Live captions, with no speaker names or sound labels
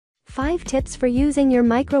5 tips for using your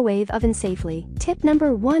microwave oven safely. Tip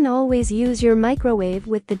number 1. Always use your microwave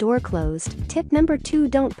with the door closed. Tip number 2.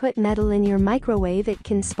 Don't put metal in your microwave, it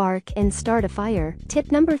can spark and start a fire. Tip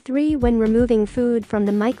number 3. When removing food from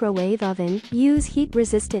the microwave oven, use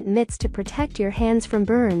heat-resistant mitts to protect your hands from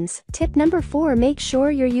burns. Tip number 4. Make sure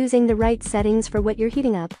you're using the right settings for what you're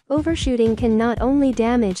heating up. Overshooting can not only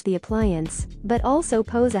damage the appliance, but also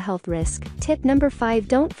pose a health risk. Tip number 5.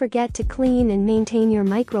 Don't forget to clean and maintain your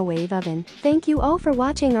microwave oven. Thank you all for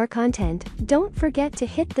watching our content. Don't forget to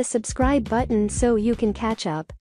hit the subscribe button so you can catch up.